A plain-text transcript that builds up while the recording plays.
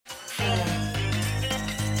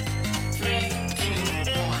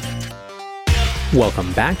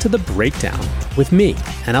Welcome back to The Breakdown with me,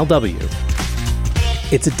 NLW.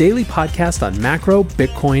 It's a daily podcast on macro,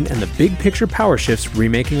 Bitcoin, and the big picture power shifts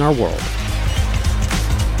remaking our world.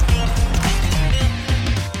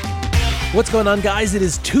 What's going on, guys? It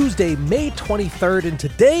is Tuesday, May 23rd, and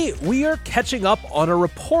today we are catching up on a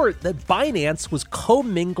report that Binance was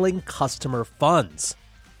commingling customer funds.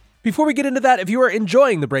 Before we get into that, if you are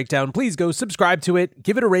enjoying The Breakdown, please go subscribe to it,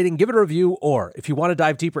 give it a rating, give it a review, or if you want to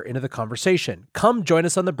dive deeper into the conversation, come join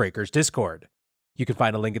us on the Breakers Discord. You can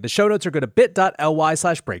find a link in the show notes or go to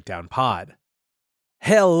bit.ly/breakdownpod.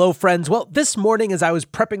 Hello, friends. Well, this morning as I was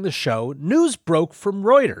prepping the show, news broke from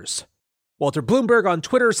Reuters. Walter Bloomberg on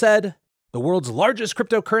Twitter said, the world's largest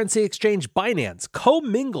cryptocurrency exchange, Binance,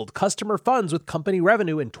 commingled customer funds with company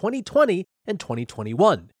revenue in 2020 and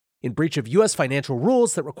 2021. In breach of U.S. financial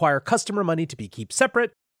rules that require customer money to be kept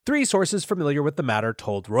separate, 3 sources familiar with the matter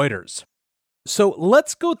told Reuters. So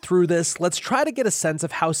let's go through this. Let's try to get a sense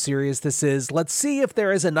of how serious this is. Let's see if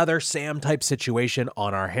there is another Sam-type situation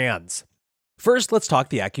on our hands. First, let's talk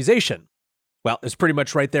the accusation. Well, it's pretty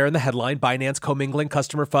much right there in the headline, Binance commingling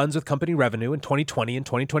customer funds with company revenue in 2020 and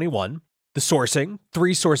 2021. The sourcing,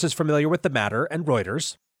 3 sources familiar with the matter, and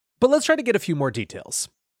Reuters. But let's try to get a few more details.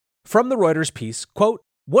 From the Reuters piece, quote,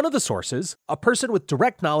 one of the sources, a person with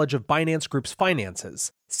direct knowledge of Binance Group's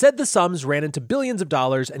finances, said the sums ran into billions of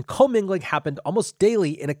dollars and commingling happened almost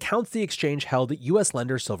daily in accounts the exchange held at U.S.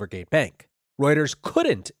 lender Silvergate Bank. Reuters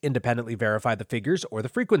couldn't independently verify the figures or the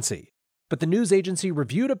frequency, but the news agency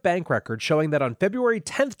reviewed a bank record showing that on February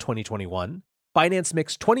 10, 2021, Binance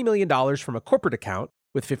mixed $20 million from a corporate account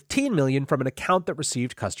with $15 million from an account that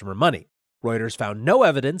received customer money. Reuters found no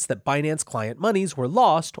evidence that Binance client monies were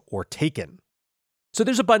lost or taken. So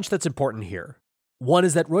there's a bunch that's important here. One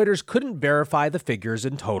is that Reuters couldn't verify the figures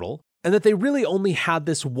in total, and that they really only had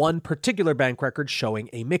this one particular bank record showing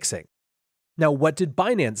a mixing. Now, what did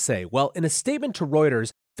Binance say? Well, in a statement to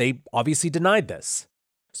Reuters, they obviously denied this.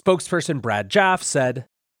 Spokesperson Brad Jaff said,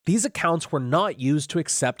 these accounts were not used to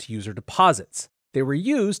accept user deposits. They were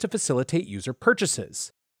used to facilitate user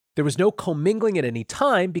purchases. There was no commingling at any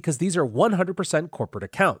time because these are 100% corporate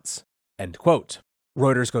accounts. End quote.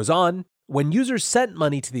 Reuters goes on, when users sent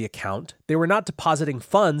money to the account, they were not depositing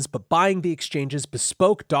funds but buying the exchange's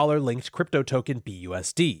bespoke dollar-linked crypto token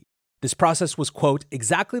BUSD. This process was, quote,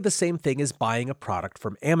 exactly the same thing as buying a product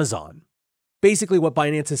from Amazon. Basically, what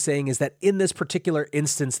Binance is saying is that in this particular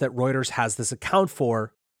instance that Reuters has this account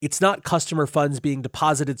for, it's not customer funds being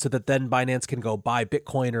deposited so that then Binance can go buy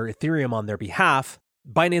Bitcoin or Ethereum on their behalf.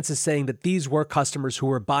 Binance is saying that these were customers who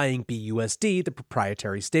were buying BUSD, the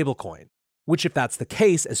proprietary stablecoin. Which, if that's the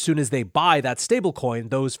case, as soon as they buy that stablecoin,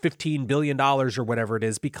 those $15 billion or whatever it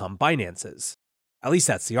is become Binance's. At least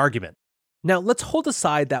that's the argument. Now, let's hold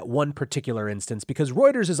aside that one particular instance because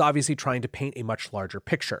Reuters is obviously trying to paint a much larger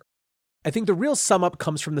picture. I think the real sum up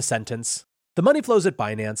comes from the sentence, the money flows at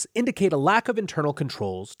Binance indicate a lack of internal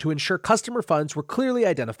controls to ensure customer funds were clearly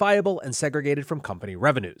identifiable and segregated from company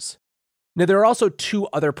revenues. Now, there are also 2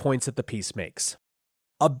 other points that the piece makes.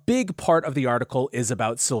 A big part of the article is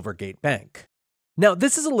about Silvergate Bank. Now,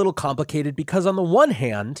 this is a little complicated because on the one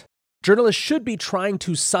hand, journalists should be trying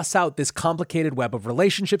to suss out this complicated web of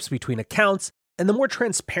relationships between accounts, and the more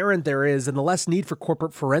transparent there is and the less need for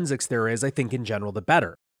corporate forensics there is, I think in general, the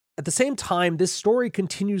better. At the same time, this story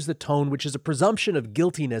continues the tone, which is a presumption of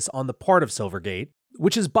guiltiness on the part of Silvergate,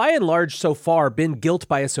 which has by and large so far been guilt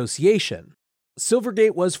by association.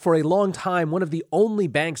 Silvergate was for a long time one of the only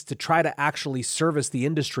banks to try to actually service the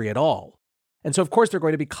industry at all. And so of course they're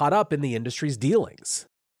going to be caught up in the industry's dealings.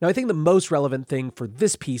 Now I think the most relevant thing for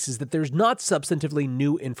this piece is that there's not substantively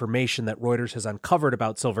new information that Reuters has uncovered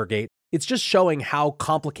about Silvergate. It's just showing how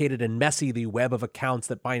complicated and messy the web of accounts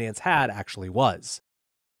that Binance had actually was.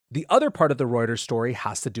 The other part of the Reuters story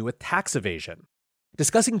has to do with tax evasion.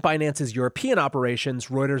 Discussing Binance's European operations,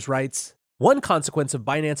 Reuters writes, one consequence of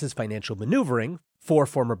Binance's financial maneuvering, 4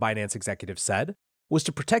 former Binance executives said, was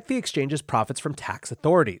to protect the exchange's profits from tax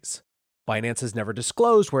authorities. Binance has never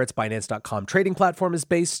disclosed where its Binance.com trading platform is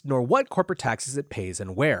based, nor what corporate taxes it pays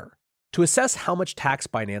and where. To assess how much tax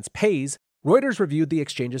Binance pays, Reuters reviewed the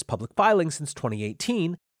exchange's public filings since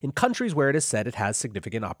 2018 in countries where it has said it has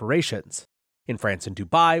significant operations. In France and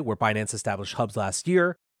Dubai, where Binance established hubs last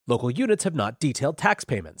year, local units have not detailed tax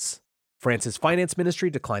payments. France's finance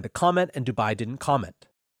ministry declined to comment, and Dubai didn't comment.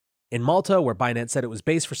 In Malta, where Binance said it was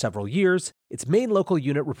based for several years, its main local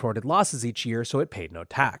unit reported losses each year, so it paid no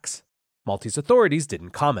tax. Maltese authorities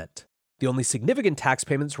didn't comment. The only significant tax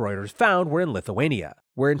payments Reuters found were in Lithuania,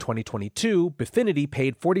 where in 2022, Bifinity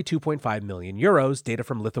paid 42.5 million euros, data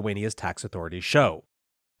from Lithuania's tax authorities show.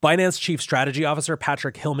 Binance Chief Strategy Officer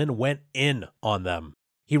Patrick Hillman went in on them.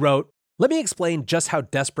 He wrote, "Let me explain just how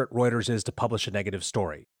desperate Reuters is to publish a negative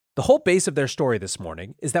story. The whole base of their story this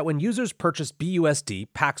morning is that when users purchased BUSD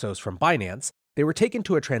Paxos from Binance, they were taken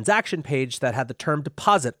to a transaction page that had the term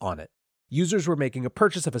deposit on it. Users were making a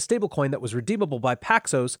purchase of a stablecoin that was redeemable by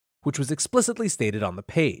Paxos, which was explicitly stated on the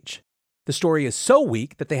page. The story is so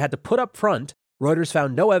weak that they had to put up front, Reuters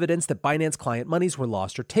found no evidence that Binance client monies were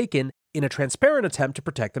lost or taken in a transparent attempt to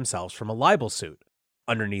protect themselves from a libel suit.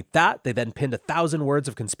 Underneath that, they then pinned 1,000 words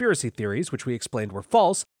of conspiracy theories, which we explained were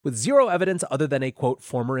false, with zero evidence other than a, quote,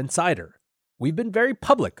 former insider. We've been very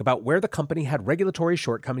public about where the company had regulatory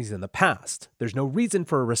shortcomings in the past. There's no reason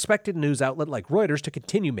for a respected news outlet like Reuters to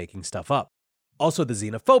continue making stuff up. Also, the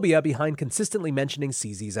xenophobia behind consistently mentioning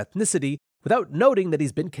CZ's ethnicity without noting that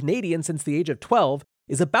he's been Canadian since the age of 12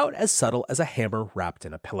 is about as subtle as a hammer wrapped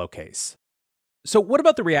in a pillowcase." So what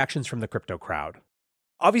about the reactions from the crypto crowd?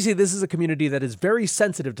 Obviously, this is a community that is very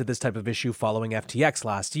sensitive to this type of issue following FTX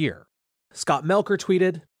last year. Scott Melker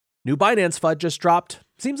tweeted, "New Binance FUD just dropped.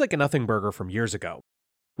 Seems like a nothing burger from years ago."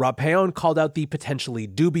 Rob Payon called out the potentially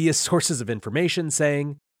dubious sources of information,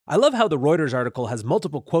 saying, "I love how the Reuters article has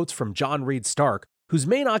multiple quotes from John Reed Stark, whose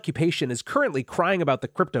main occupation is currently crying about the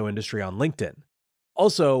crypto industry on LinkedIn.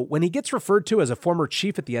 Also, when he gets referred to as a former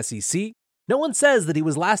chief at the SEC, no one says that he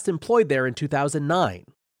was last employed there in 2009.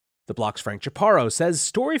 The Block's Frank Chaparro says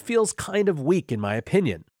story feels kind of weak in my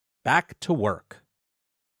opinion. Back to work."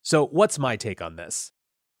 So what's my take on this?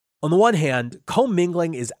 On the one hand,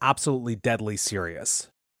 commingling is absolutely deadly serious.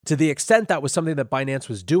 To the extent that was something that Binance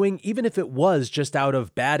was doing, even if it was just out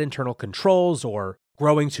of bad internal controls or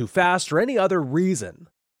growing too fast or any other reason,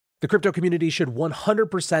 the crypto community should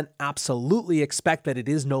 100% absolutely expect that it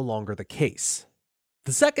is no longer the case.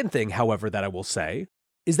 The second thing, however, that I will say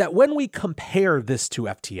is that when we compare this to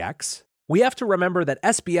FTX, we have to remember that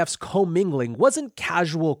SBF's commingling wasn't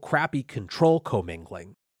casual, crappy control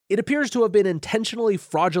commingling. It appears to have been intentionally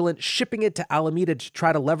fraudulent shipping it to Alameda to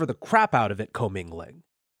try to lever the crap out of it commingling.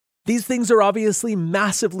 These things are obviously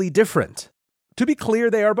massively different. To be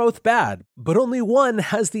clear, they are both bad, but only one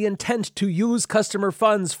has the intent to use customer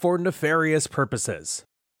funds for nefarious purposes.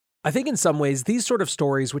 I think in some ways, these sort of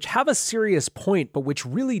stories, which have a serious point but which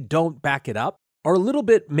really don't back it up, are a little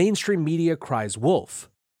bit mainstream media cries wolf.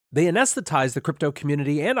 They anesthetize the crypto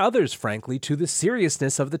community and others, frankly, to the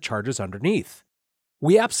seriousness of the charges underneath.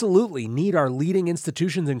 We absolutely need our leading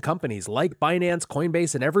institutions and companies like Binance,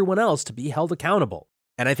 Coinbase, and everyone else to be held accountable.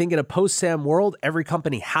 And I think in a post-SAM world, every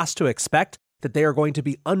company has to expect that they are going to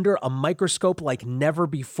be under a microscope like never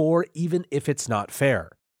before, even if it's not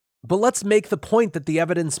fair. But let's make the point that the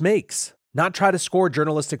evidence makes, not try to score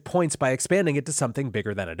journalistic points by expanding it to something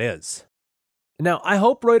bigger than it is. Now, I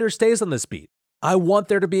hope Reuters stays on this beat. I want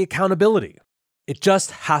there to be accountability. It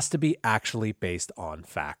just has to be actually based on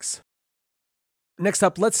facts. Next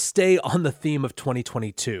up, let's stay on the theme of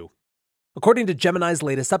 2022. According to Gemini's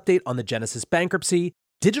latest update on the Genesis bankruptcy,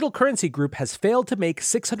 Digital Currency Group has failed to make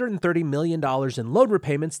 $630 million in loan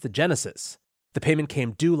repayments to Genesis. The payment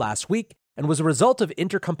came due last week and was a result of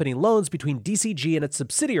intercompany loans between DCG and its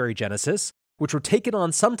subsidiary Genesis, which were taken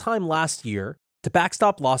on sometime last year to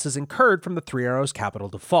backstop losses incurred from the Three Arrows Capital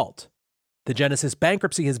default. The Genesis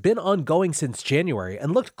bankruptcy has been ongoing since January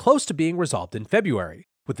and looked close to being resolved in February,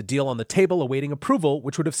 with the deal on the table awaiting approval,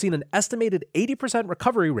 which would have seen an estimated 80%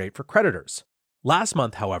 recovery rate for creditors. Last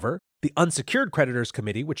month, however, the Unsecured Creditors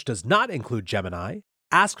Committee, which does not include Gemini,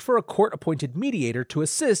 asked for a court-appointed mediator to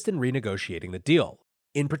assist in renegotiating the deal,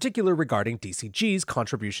 in particular regarding DCG's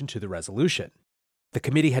contribution to the resolution. The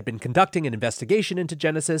committee had been conducting an investigation into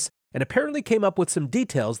Genesis and apparently came up with some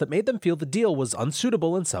details that made them feel the deal was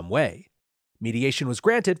unsuitable in some way. Mediation was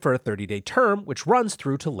granted for a 30-day term, which runs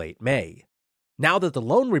through to late May. Now that the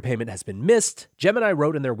loan repayment has been missed, Gemini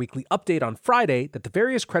wrote in their weekly update on Friday that the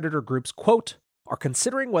various creditor groups, quote, are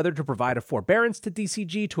considering whether to provide a forbearance to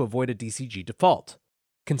DCG to avoid a DCG default.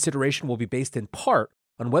 Consideration will be based in part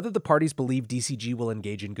on whether the parties believe DCG will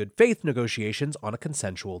engage in good faith negotiations on a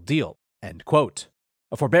consensual deal, end quote.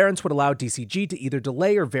 A forbearance would allow DCG to either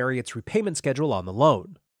delay or vary its repayment schedule on the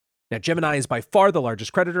loan. Now, Gemini is by far the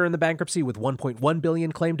largest creditor in the bankruptcy, with $1.1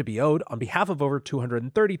 billion claimed to be owed on behalf of over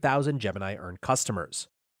 230,000 Gemini-earned customers.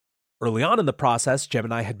 Early on in the process,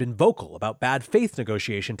 Gemini had been vocal about bad faith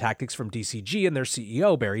negotiation tactics from DCG and their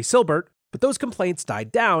CEO, Barry Silbert, but those complaints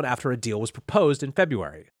died down after a deal was proposed in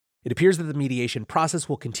February. It appears that the mediation process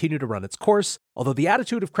will continue to run its course, although the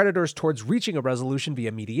attitude of creditors towards reaching a resolution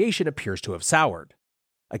via mediation appears to have soured.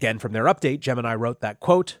 Again, from their update, Gemini wrote that,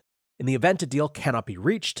 quote, in the event a deal cannot be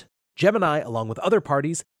reached, Gemini, along with other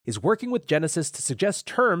parties, is working with Genesis to suggest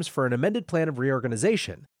terms for an amended plan of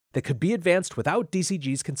reorganization that could be advanced without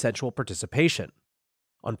DCG's consensual participation.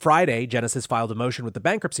 On Friday, Genesis filed a motion with the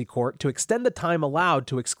bankruptcy court to extend the time allowed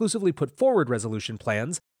to exclusively put forward resolution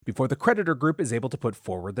plans before the creditor group is able to put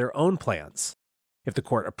forward their own plans. If the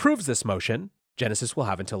court approves this motion, Genesis will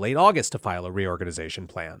have until late August to file a reorganization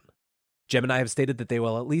plan. Gemini have stated that they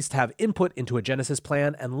will at least have input into a Genesis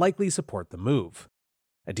plan and likely support the move.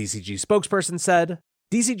 A DCG spokesperson said,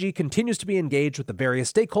 DCG continues to be engaged with the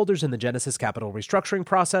various stakeholders in the Genesis capital restructuring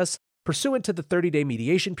process, pursuant to the 30-day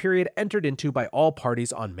mediation period entered into by all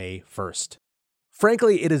parties on May 1st.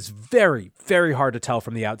 Frankly, it is very, very hard to tell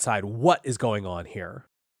from the outside what is going on here.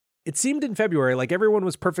 It seemed in February like everyone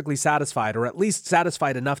was perfectly satisfied, or at least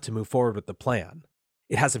satisfied enough to move forward with the plan.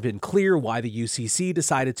 It hasn't been clear why the UCC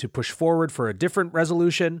decided to push forward for a different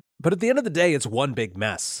resolution, but at the end of the day, it's one big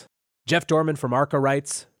mess. Jeff Dorman from Arca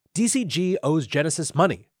writes, DCG owes Genesis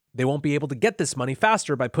money. They won't be able to get this money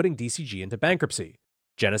faster by putting DCG into bankruptcy.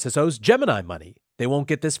 Genesis owes Gemini money. They won't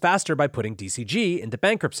get this faster by putting DCG into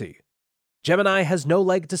bankruptcy. Gemini has no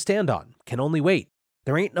leg to stand on, can only wait.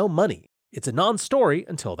 There ain't no money. It's a non-story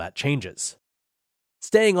until that changes.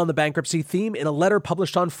 Staying on the bankruptcy theme, in a letter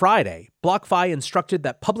published on Friday, BlockFi instructed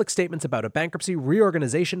that public statements about a bankruptcy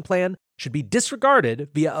reorganization plan should be disregarded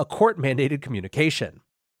via a court-mandated communication.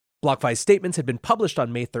 BlockFi's statements had been published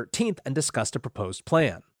on May 13th and discussed a proposed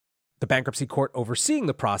plan. The bankruptcy court overseeing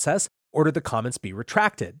the process ordered the comments be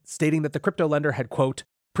retracted, stating that the crypto lender had, quote,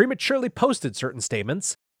 prematurely posted certain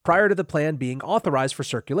statements prior to the plan being authorized for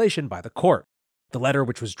circulation by the court. The letter,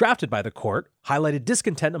 which was drafted by the court, highlighted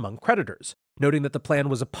discontent among creditors, noting that the plan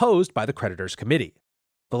was opposed by the creditors' committee.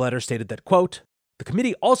 The letter stated that, quote, the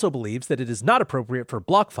committee also believes that it is not appropriate for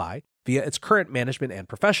BlockFi, via its current management and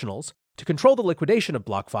professionals, to control the liquidation of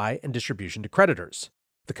BlockFi and distribution to creditors.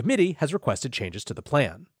 The committee has requested changes to the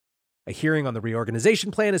plan. A hearing on the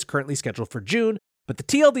reorganization plan is currently scheduled for June, but the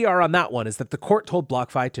TLDR on that one is that the court told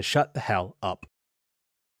BlockFi to shut the hell up.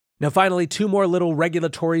 Now finally, two more little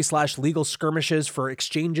regulatory/legal skirmishes for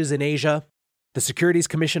exchanges in Asia. The Securities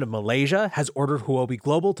Commission of Malaysia has ordered Huobi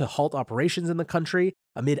Global to halt operations in the country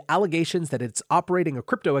amid allegations that it's operating a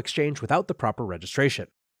crypto exchange without the proper registration.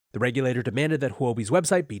 The regulator demanded that Huobi's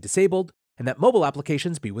website be disabled and that mobile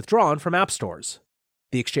applications be withdrawn from app stores.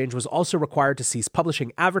 The exchange was also required to cease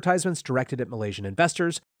publishing advertisements directed at Malaysian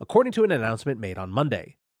investors, according to an announcement made on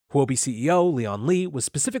Monday. Huobi CEO Leon Lee was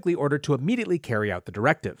specifically ordered to immediately carry out the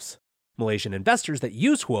directives. Malaysian investors that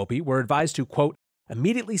use Huobi were advised to, quote,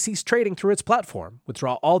 immediately cease trading through its platform,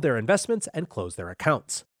 withdraw all their investments, and close their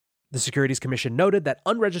accounts. The Securities Commission noted that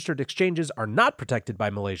unregistered exchanges are not protected by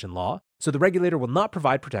Malaysian law, so the regulator will not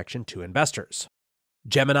provide protection to investors.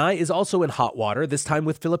 Gemini is also in hot water, this time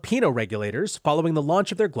with Filipino regulators, following the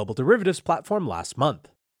launch of their global derivatives platform last month.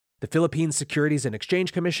 The Philippine Securities and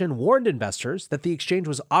Exchange Commission warned investors that the exchange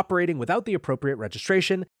was operating without the appropriate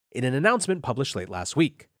registration in an announcement published late last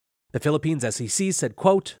week. The Philippines SEC said,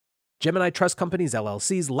 quote, Gemini Trust Companies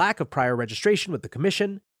LLC's lack of prior registration with the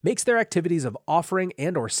Commission makes their activities of offering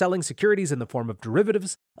and or selling securities in the form of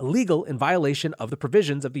derivatives illegal in violation of the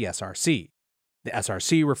provisions of the SRC. The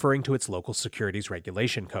SRC referring to its local securities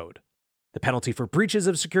regulation code. The penalty for breaches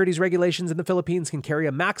of securities regulations in the Philippines can carry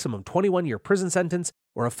a maximum 21-year prison sentence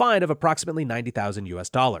or a fine of approximately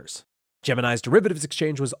 $90,000. Gemini's derivatives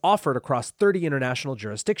exchange was offered across 30 international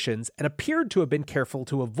jurisdictions and appeared to have been careful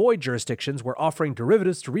to avoid jurisdictions where offering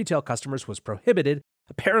derivatives to retail customers was prohibited,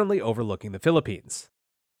 apparently overlooking the Philippines.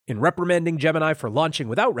 In reprimanding Gemini for launching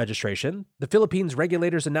without registration, the Philippines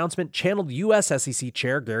regulator's announcement channeled U.S. SEC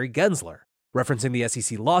Chair Gary Gensler, referencing the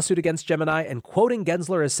SEC lawsuit against Gemini and quoting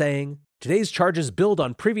Gensler as saying, today's charges build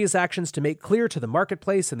on previous actions to make clear to the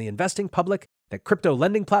marketplace and the investing public that crypto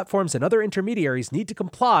lending platforms and other intermediaries need to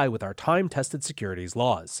comply with our time-tested securities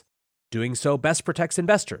laws. Doing so best protects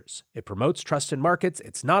investors. It promotes trust in markets.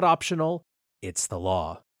 It's not optional. It's the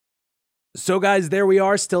law. So guys, there we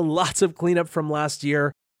are. Still lots of cleanup from last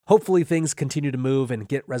year. Hopefully things continue to move and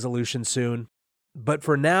get resolution soon. But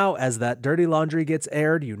for now, as that dirty laundry gets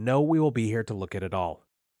aired, you know we will be here to look at it all.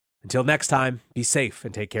 Until next time, be safe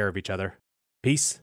and take care of each other. Peace.